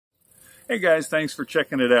Hey guys, thanks for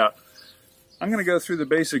checking it out. I'm going to go through the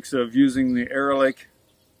basics of using the Arylic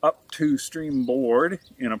up2stream board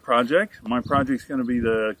in a project. My project's going to be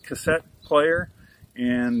the cassette player,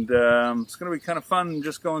 and it's going to be kind of fun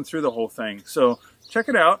just going through the whole thing. So check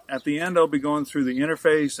it out. At the end I'll be going through the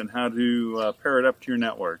interface and how to pair it up to your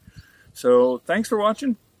network. So thanks for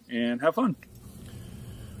watching and have fun.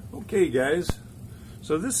 Okay guys,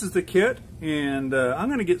 so this is the kit, and I'm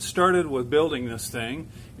going to get started with building this thing.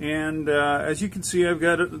 And as you can see, I've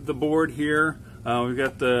got the board here. We've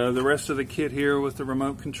got the rest of the kit here with the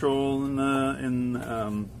remote control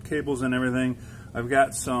and cables and everything. I've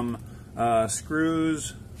got some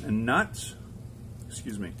screws and nuts,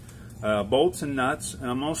 bolts and nuts. And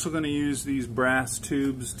I'm also going to use these brass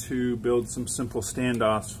tubes to build some simple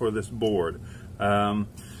standoffs for this board.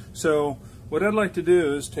 So what I'd like to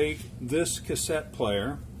do is take this cassette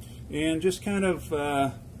player and just kind of,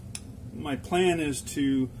 my plan is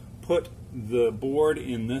to put the board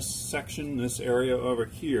in this section, this area over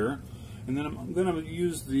here, and then I'm going to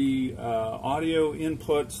use the audio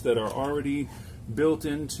inputs that are already built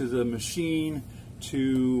into the machine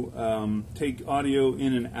to take audio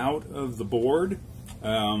in and out of the board.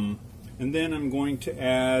 And then I'm going to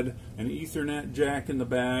add an Ethernet jack in the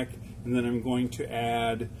back, and then I'm going to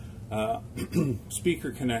add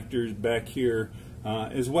speaker connectors back here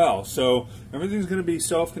as well. So everything's going to be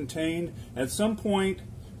self-contained. At some point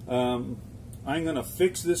I'm going to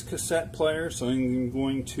fix this cassette player, so I'm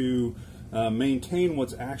going to maintain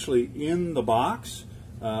what's actually in the box,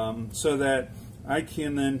 so that I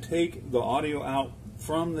can then take the audio out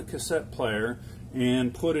from the cassette player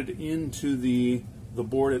and put it into the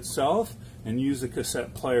board itself and use the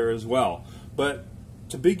cassette player as well. But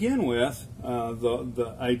to begin with,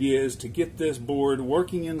 the idea is to get this board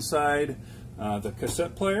working inside the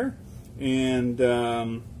cassette player and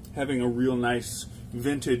having a real nice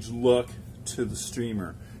vintage look to the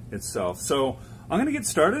streamer itself. So I'm going to get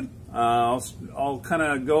started. I'll kind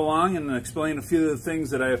of go along and explain a few of the things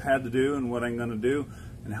that I've had to do and what I'm going to do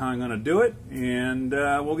and how I'm going to do it, and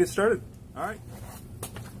we'll get started. All right.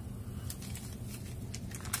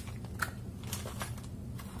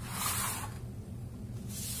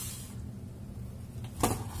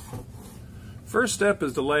 First step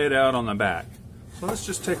is to lay it out on the back. So let's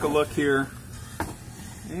just take a look here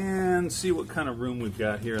and see what kind of room we've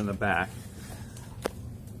got here in the back.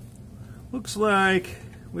 Looks like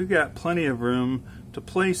we've got plenty of room to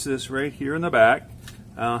place this right here in the back.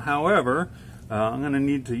 However, I'm going to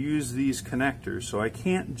need to use these connectors, so I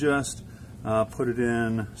can't just put it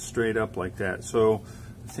in straight up like that. So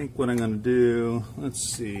I think what I'm going to do, let's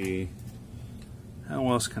see, how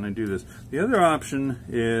else can I do this? The other option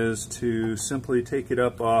is to simply take it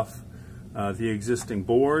up off the existing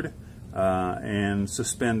board and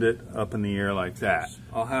suspend it up in the air like that.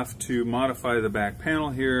 I'll have to modify the back panel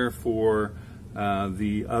here for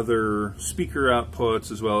the other speaker outputs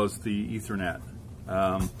as well as the Ethernet.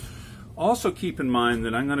 Also keep in mind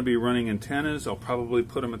that I'm going to be running antennas. I'll probably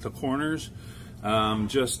put them at the corners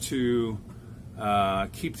just to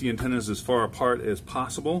keep the antennas as far apart as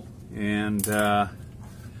possible, and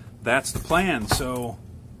that's the plan. So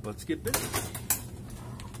let's get busy.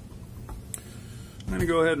 I'm going to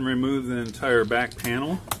go ahead and remove the entire back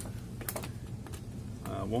panel.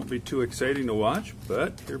 Won't be too exciting to watch,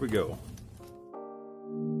 but here we go.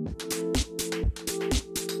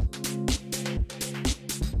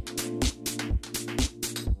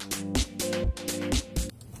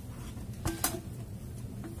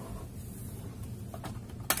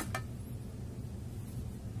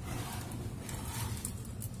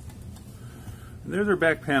 There's our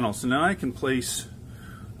back panel. So now I can place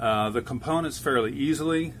the components fairly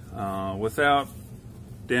easily without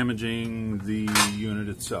damaging the unit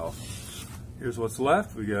itself. Here's what's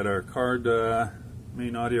left. We got our card,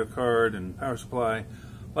 main audio card and power supply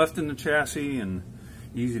left in the chassis, and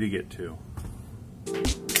easy to get to.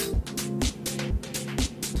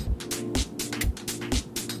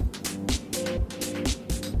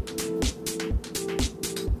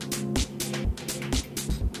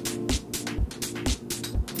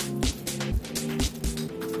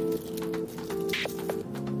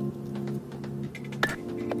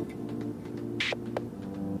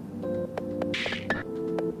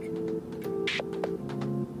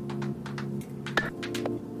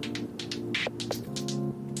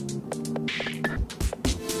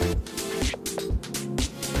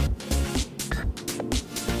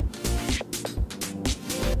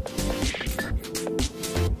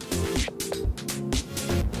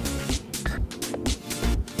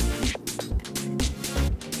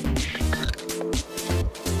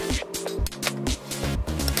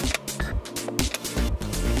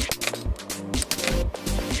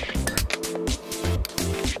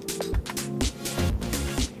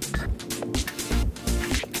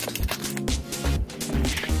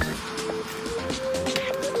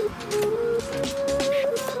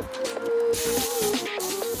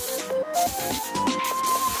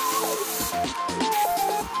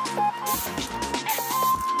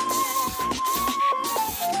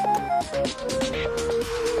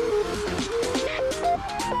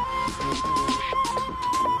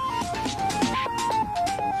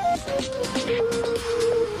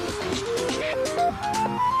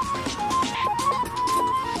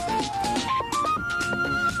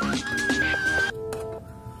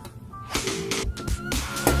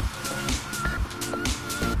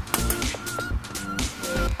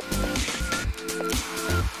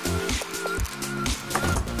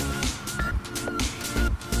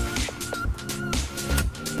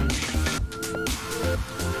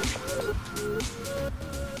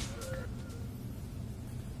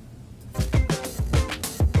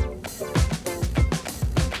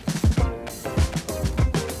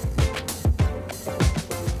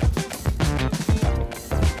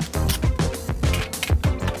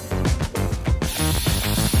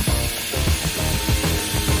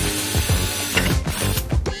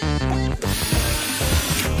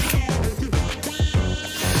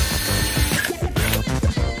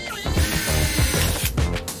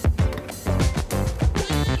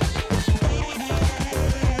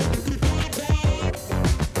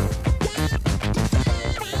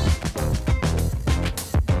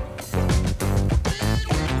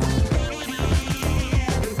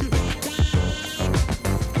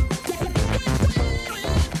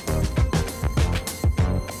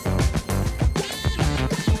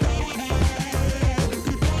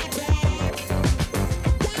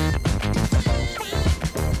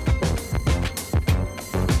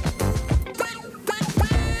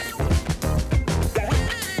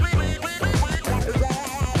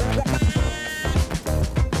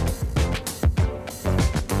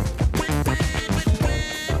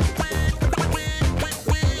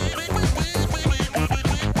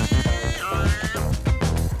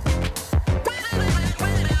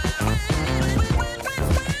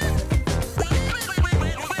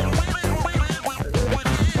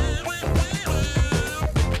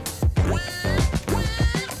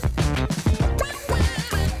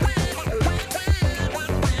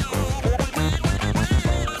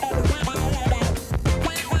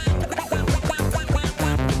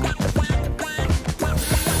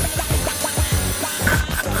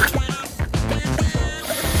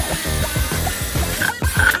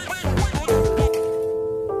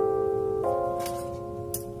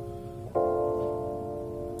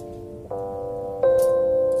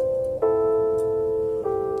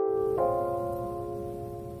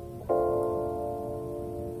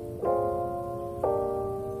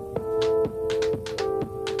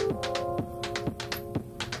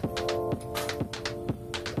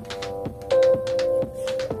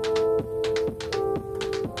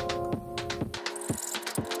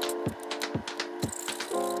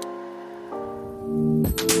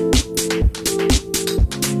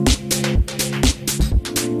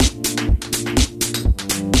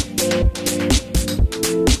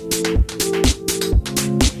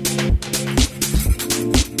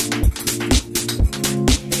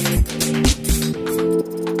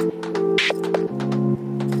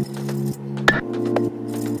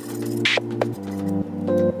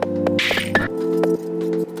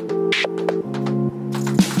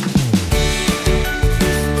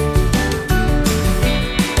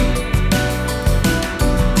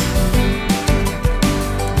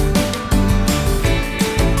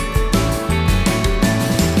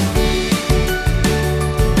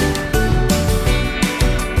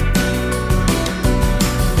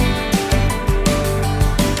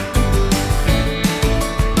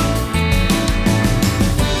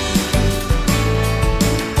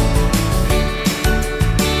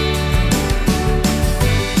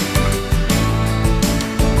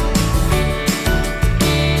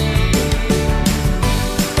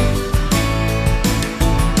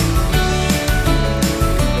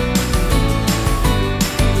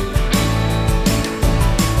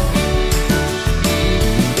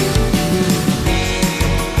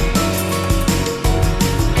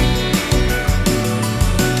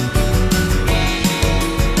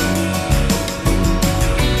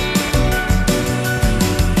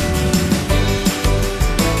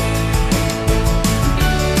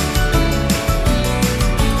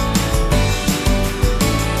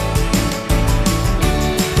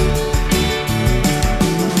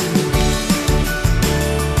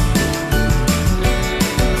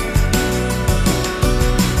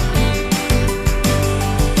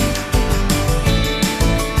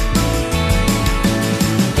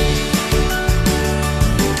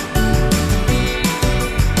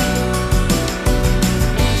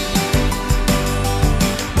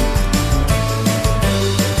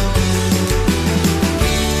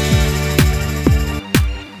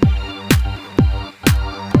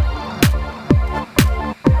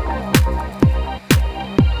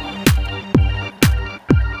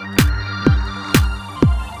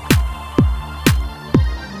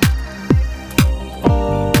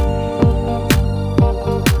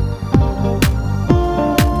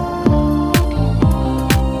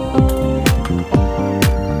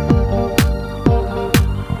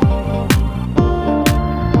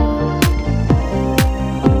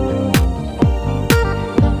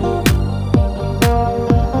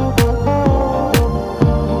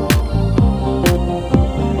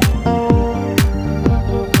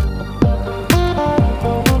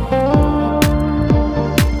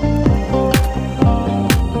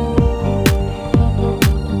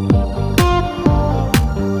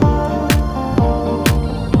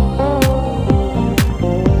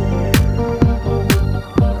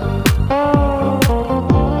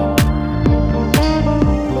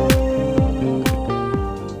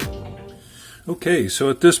 Okay, so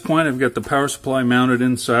at this point I've got the power supply mounted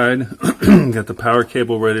inside, got the power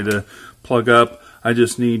cable ready to plug up. I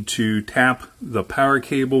just need to tap the power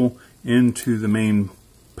cable into the main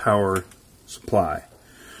power supply.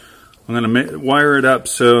 I'm going to wire it up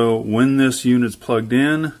so when this unit's plugged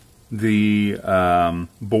in, the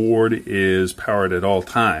board is powered at all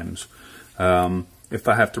times. If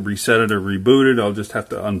I have to reset it or reboot it, I'll just have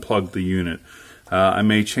to unplug the unit. I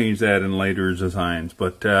may change that in later designs,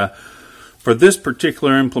 but for this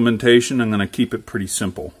particular implementation, I'm going to keep it pretty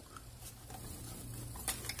simple.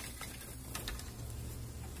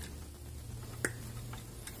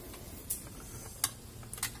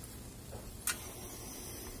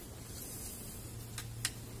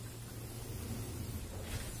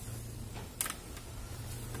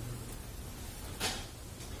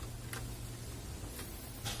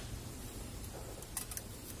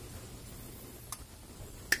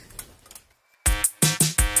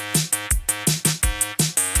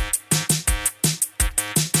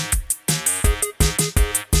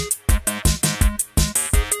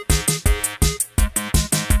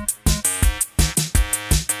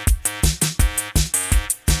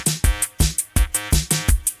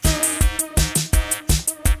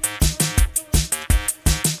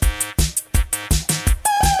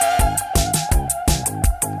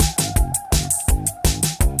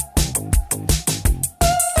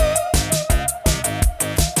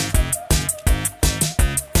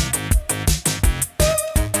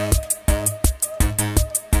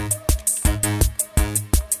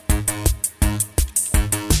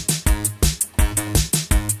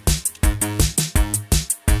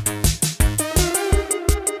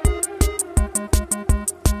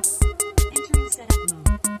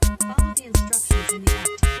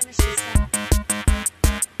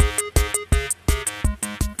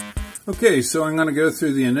 Okay, so I'm going to go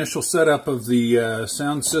through the initial setup of the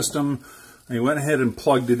sound system. I went ahead and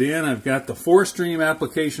plugged it in. I've got the 4stream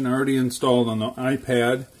application already installed on the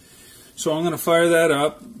iPad. So I'm going to fire that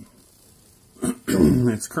up.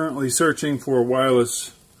 It's currently searching for a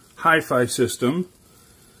wireless hi-fi system.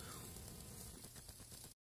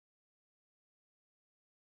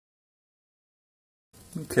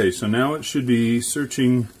 Okay, so now it should be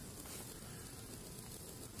searching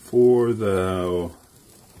for the,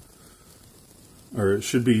 or it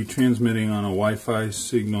should be transmitting on a Wi-Fi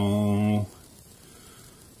signal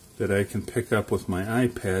that I can pick up with my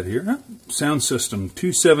iPad here. Sound system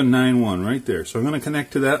 2791 right there. So I'm going to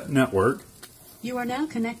connect to that network. You are now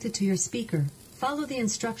connected to your speaker. Follow the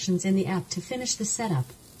instructions in the app to finish the setup.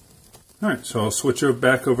 Alright, so I'll switch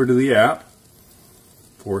back over to the app.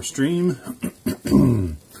 4stream.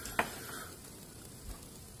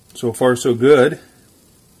 So far so good.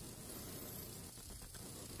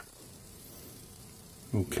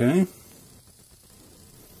 Okay.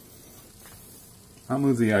 I'll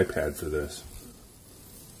move the iPad for this.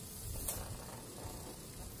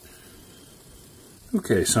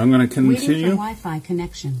 Okay, so I'm going to continue. Waiting for Wi-Fi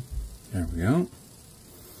connection. There we go.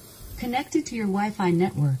 Connected to your Wi-Fi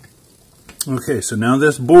network. Okay, so now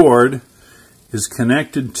this board is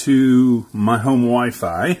connected to my home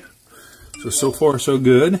Wi-Fi. So far so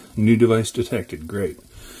good. New device detected. Great.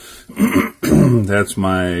 That's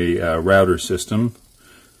my router system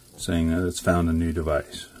saying that it's found a new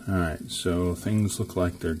device. Alright, so things look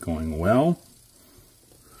like they're going well.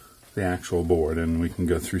 The actual board, and we can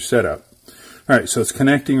go through setup. Alright, so it's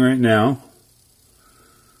connecting right now.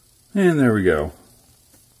 And there we go.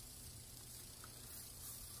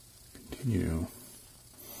 Continue.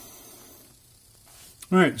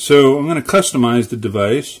 Alright, so I'm going to customize the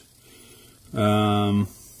device.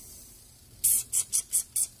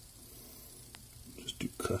 Just do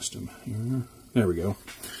custom here. There we go.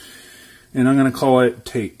 And I'm going to call it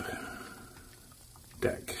tape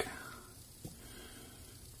deck.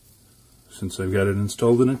 Since I've got it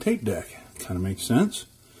installed in a tape deck. Kind of makes sense.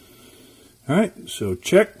 Alright, so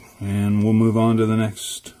check. And we'll move on to the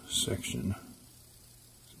next section.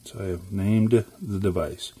 Since I have named the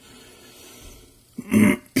device.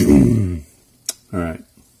 Alright.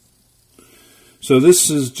 So this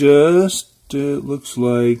is just, it looks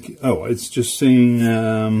like, oh, it's just saying,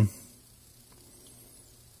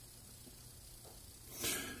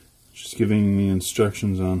 just giving me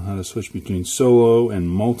instructions on how to switch between solo and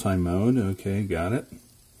multi-mode. Okay, got it.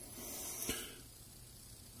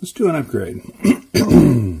 Let's do an upgrade.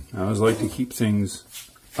 I always like to keep things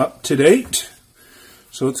up to date.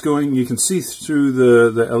 So it's going, you can see through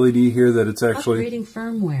the LED here that it's actually upgrading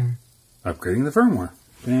firmware. Upgrading the firmware.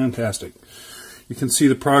 Fantastic. You can see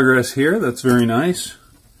the progress here. That's very nice.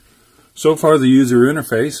 So far the user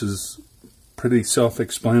interface is pretty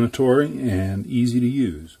self-explanatory and easy to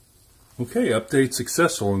use. Okay, update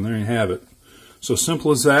successful, and there you have it. So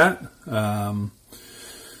simple as that.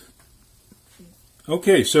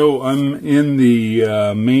 Okay, so I'm in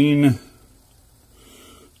the main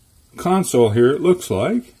console here, it looks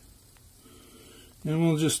like. And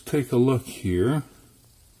we'll just take a look here.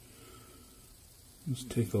 Let's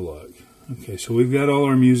take a look. Okay, so we've got all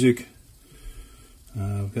our music.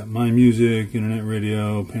 We've got My Music, Internet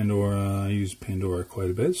Radio, Pandora. I use Pandora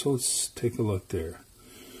quite a bit, so let's take a look there.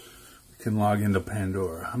 We can log into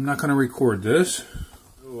Pandora. I'm not going to record this.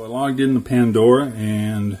 So I logged into Pandora,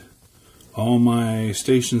 and all my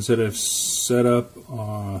stations that I've set up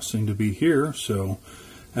seem to be here, so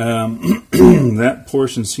that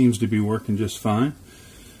portion seems to be working just fine.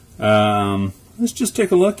 Let's just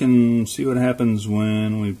take a look and see what happens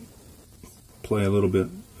when we play a little bit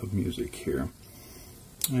of music here.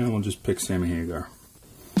 And we'll just pick Sammy Hagar.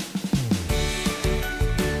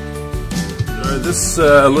 This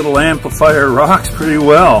little amplifier rocks pretty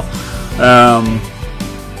well.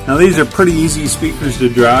 Now these are pretty easy speakers to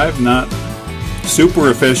drive, not super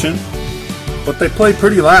efficient, but they play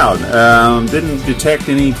pretty loud. Didn't detect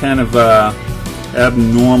any kind of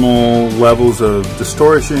abnormal levels of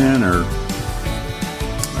distortion or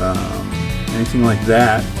anything like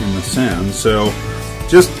that in the sound. So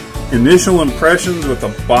just initial impressions with the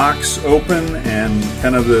box open and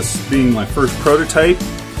kind of this being my first prototype.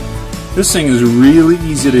 This thing is really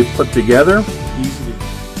easy to put together.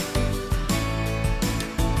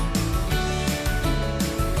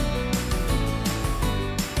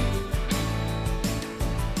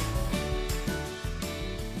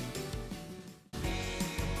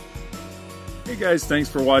 Hey guys, thanks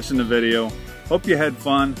for watching the video. Hope you had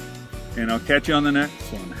fun, and I'll catch you on the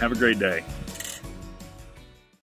next one. Have a great day.